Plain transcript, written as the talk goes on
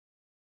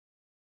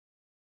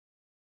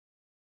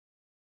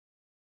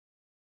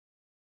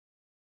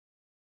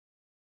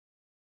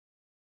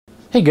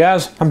Hey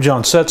guys, I'm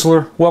John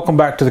Setzler. Welcome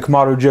back to the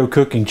Kamado Joe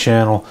cooking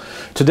channel.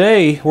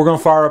 Today we're going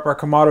to fire up our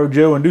Kamado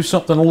Joe and do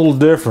something a little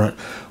different.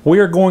 We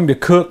are going to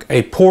cook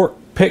a pork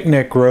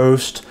picnic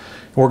roast.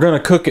 We're going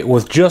to cook it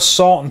with just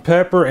salt and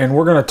pepper, and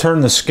we're going to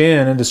turn the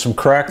skin into some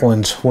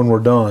cracklins when we're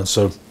done.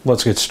 So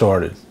let's get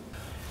started.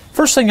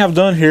 First thing I've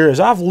done here is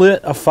I've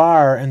lit a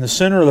fire in the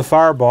center of the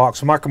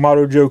firebox of my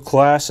Kamado Joe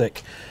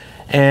Classic.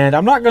 And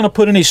I'm not going to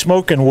put any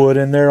smoking wood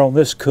in there on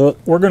this cook.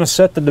 We're going to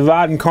set the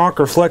divide and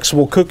conquer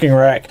flexible cooking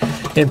rack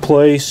in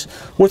place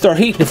with our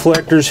heat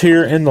deflectors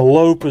here in the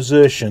low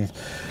position.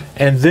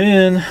 And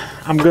then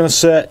I'm going to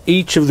set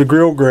each of the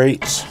grill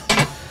grates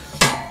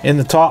in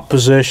the top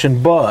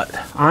position, but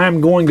I'm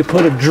going to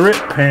put a drip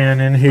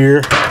pan in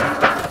here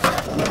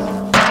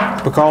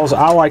because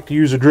I like to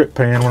use a drip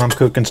pan when I'm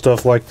cooking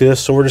stuff like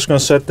this. So we're just going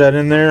to set that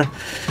in there.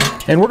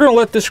 And we're going to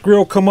let this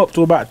grill come up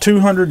to about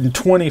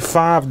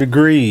 225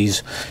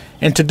 degrees.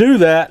 And to do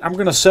that, I'm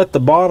going to set the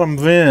bottom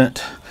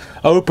vent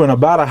open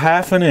about a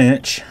 ½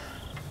 inch.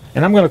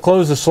 And I'm going to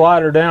close the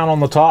slider down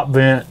on the top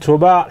vent to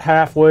about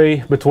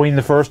halfway between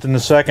the first and the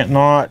second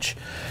notch.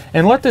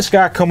 And let this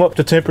guy come up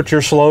to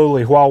temperature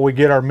slowly while we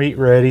get our meat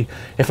ready.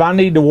 If I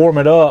need to warm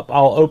it up,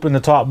 I'll open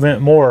the top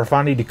vent more. If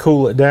I need to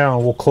cool it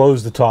down, we'll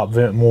close the top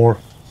vent more.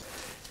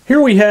 Here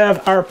we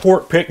have our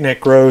pork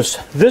picnic roast.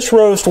 This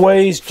roast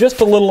weighs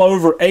just a little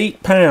over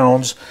 8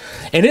 pounds,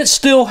 and it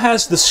still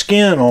has the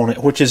skin on it,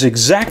 which is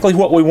exactly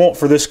what we want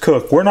for this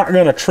cook. We're not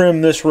going to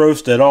trim this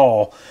roast at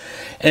all.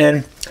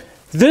 And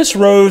this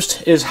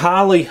roast is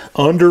highly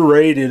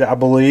underrated, I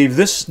believe.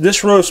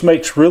 This roast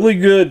makes really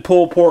good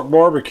pulled pork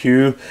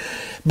barbecue,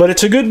 but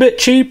it's a good bit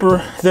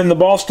cheaper than the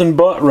Boston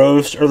butt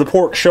roast or the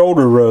pork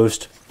shoulder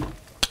roast.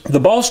 The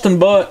Boston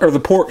butt or the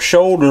pork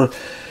shoulder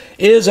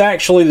is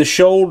actually the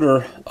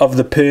shoulder of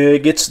the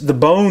pig. It's the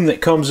bone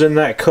that comes in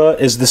that cut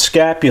is the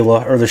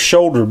scapula or the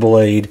shoulder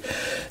blade.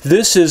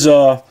 This is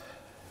down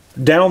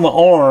the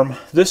arm.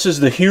 This is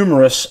the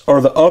humerus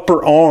or the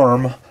upper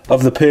arm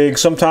of the pig.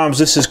 Sometimes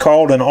this is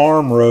called an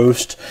arm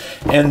roast.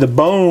 And the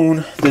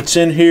bone that's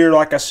in here,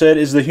 like I said,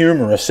 is the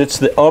humerus. It's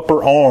the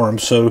upper arm.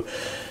 So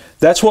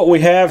that's what we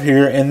have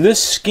here. And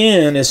this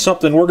skin is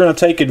something we're going to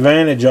take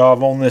advantage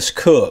of on this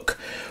cook.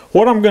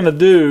 What I'm going to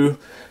do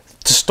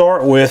to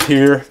start with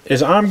here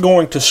is I'm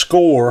going to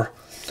score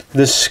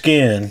this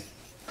skin.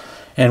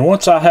 And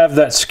once I have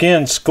that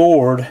skin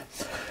scored,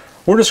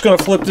 we're just going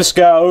to flip this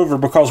guy over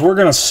because we're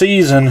going to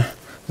season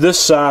this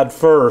side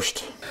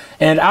first.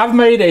 And I've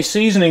made a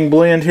seasoning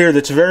blend here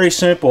that's very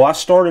simple. I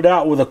started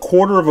out with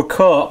 1/4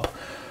 cup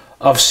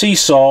of sea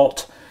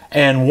salt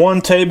and 1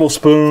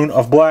 tablespoon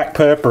of black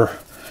pepper.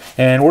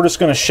 And we're just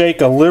going to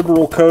shake a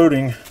liberal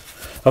coating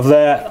of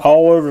that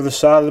all over the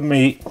side of the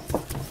meat.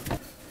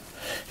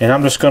 And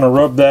I'm just going to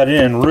rub that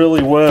in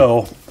really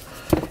well.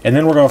 And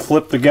then we're going to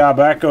flip the guy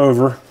back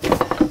over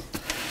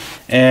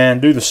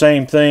and do the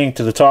same thing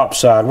to the top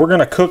side. We're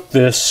going to cook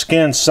this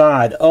skin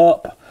side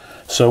up,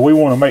 so we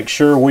want to make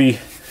sure we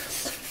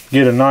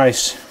get a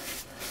nice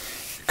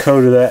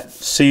coat of that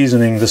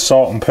seasoning, the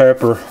salt and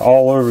pepper,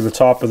 all over the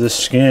top of this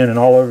skin and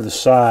all over the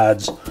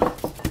sides.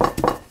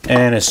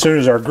 And as soon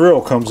as our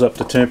grill comes up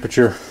to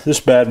temperature,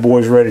 this bad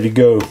boy's ready to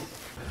go.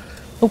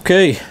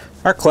 Okay,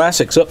 our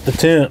Classic's up to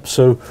temp,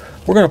 so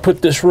we're going to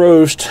put this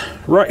roast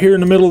right here in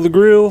the middle of the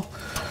grill.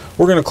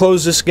 We're going to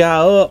close this guy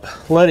up,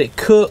 let it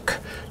cook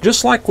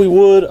just like we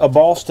would a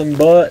Boston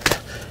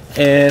butt,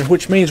 and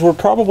which means we're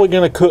probably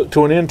going to cook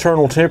to an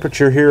internal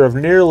temperature here of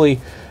nearly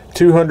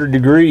 200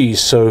 degrees.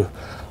 So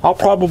I'll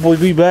probably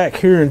be back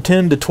here in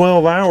 10 to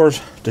 12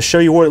 hours to show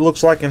you what it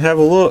looks like and have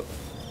a look.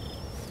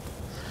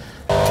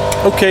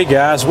 Okay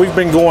guys, we've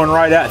been going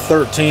right at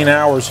 13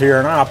 hours here,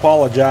 and I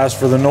apologize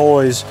for the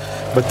noise,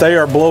 but they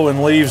are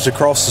blowing leaves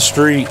across the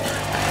street.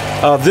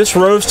 This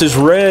roast is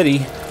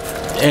ready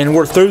and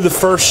we're through the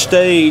first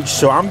stage,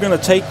 so I'm going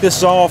to take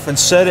this off and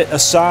set it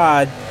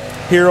aside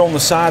here on the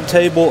side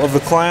table of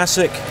the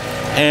Classic,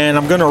 and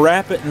I'm going to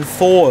wrap it in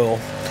foil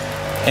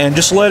and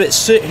just let it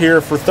sit here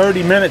for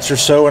 30 minutes or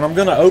so. And I'm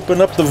going to open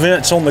up the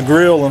vents on the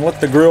grill and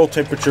let the grill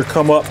temperature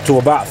come up to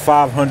about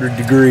 500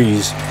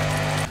 degrees.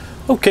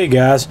 Okay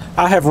guys,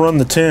 I have run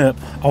the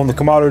temp on the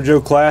Kamado Joe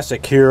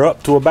Classic here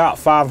up to about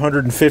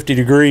 550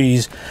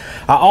 degrees.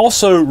 I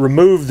also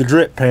removed the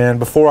drip pan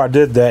before I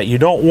did that. You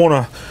don't want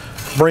to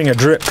bring a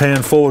drip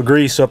pan full of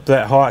grease up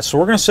that hot. So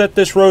we're going to set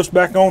this roast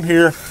back on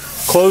here,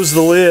 close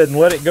the lid, and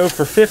let it go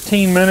for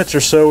 15 minutes or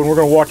so, and we're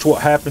going to watch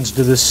what happens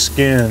to this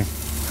skin.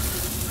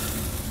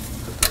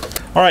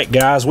 Alright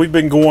guys, we've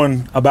been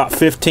going about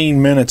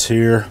 15 minutes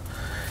here,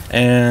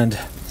 and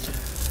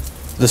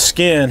the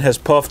skin has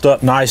puffed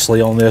up nicely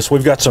on this.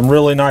 We've got some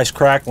really nice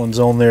cracklins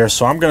on there,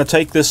 so I'm going to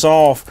take this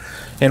off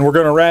and we're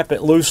going to wrap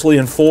it loosely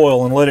in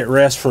foil and let it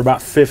rest for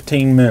about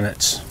 15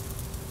 minutes.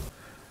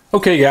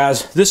 Okay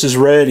guys, this is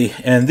ready,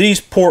 and these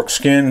pork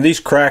skin,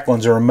 these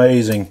cracklins are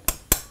amazing.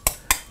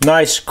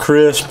 Nice,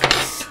 crisp.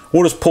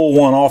 We'll just pull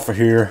one off of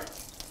here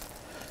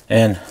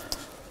and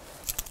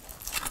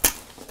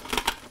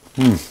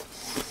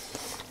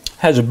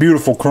has a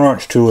beautiful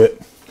crunch to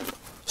it.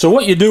 So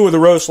what you do with a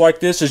roast like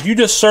this is you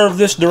just serve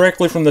this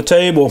directly from the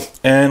table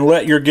and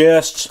let your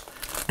guests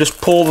just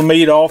pull the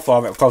meat off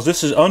of it, because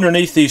this is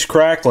underneath these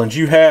cracklins.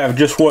 You have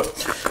just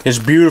what is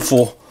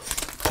beautiful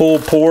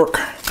pulled pork,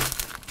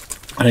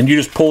 and you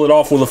just pull it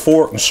off with a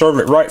fork and serve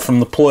it right from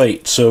the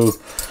plate. So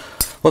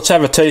let's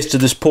have a taste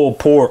of this pulled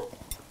pork.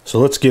 So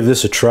let's give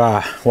this a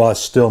try while it's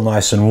still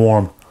nice and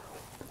warm.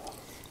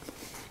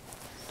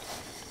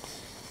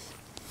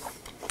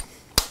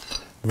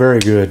 Very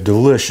good,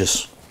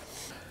 delicious.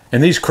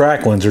 And these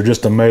cracklins are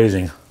just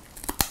amazing.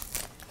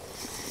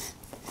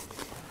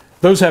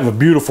 Those have a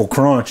beautiful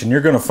crunch, and you're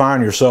going to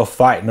find yourself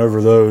fighting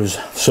over those.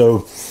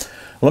 So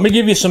let me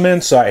give you some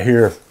insight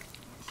here.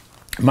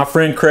 My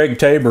friend Craig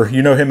Tabor,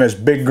 you know him as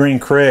Big Green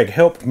Craig,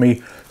 helped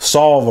me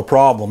solve a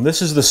problem.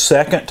 This is the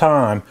second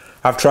time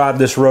I've tried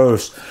this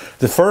roast.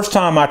 The first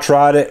time I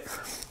tried it,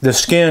 the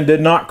skin did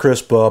not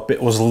crisp up.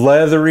 It was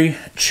leathery,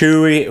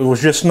 chewy. It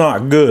was just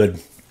not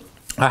good.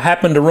 I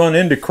happened to run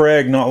into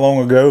Craig not long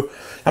ago.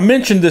 I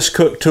mentioned this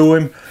cook to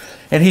him,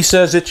 and he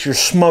says it's your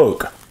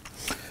smoke.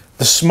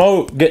 The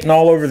smoke getting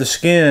all over the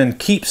skin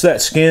keeps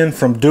that skin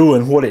from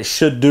doing what it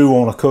should do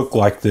on a cook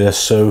like this.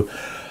 So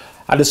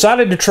I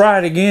decided to try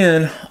it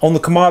again on the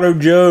Kamado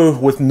Joe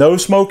with no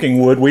smoking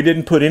wood. We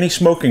didn't put any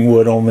smoking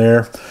wood on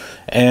there,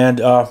 and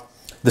the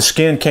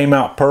skin came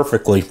out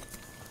perfectly.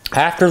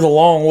 After the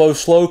long, low,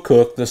 slow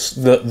cook,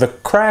 the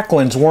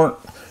cracklins weren't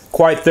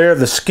quite there.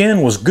 The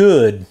skin was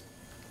good,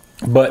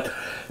 but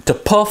to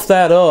puff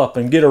that up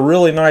and get a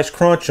really nice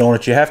crunch on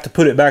it, you have to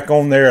put it back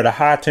on there at a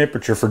high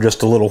temperature for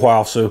just a little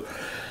while. So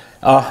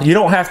you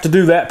don't have to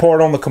do that part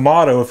on the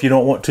Kamado if you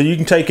don't want to. You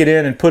can take it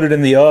in and put it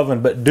in the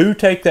oven, but do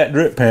take that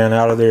drip pan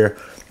out of there.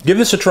 Give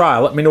this a try.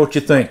 Let me know what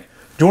you think.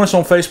 Join us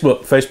on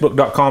Facebook,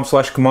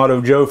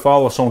 facebook.com/KamadoJoe.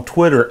 Follow us on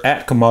Twitter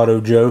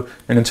 @KamadoJoe.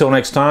 And until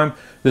next time,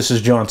 this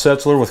is John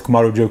Setzler with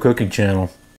Kamado Joe Cooking Channel.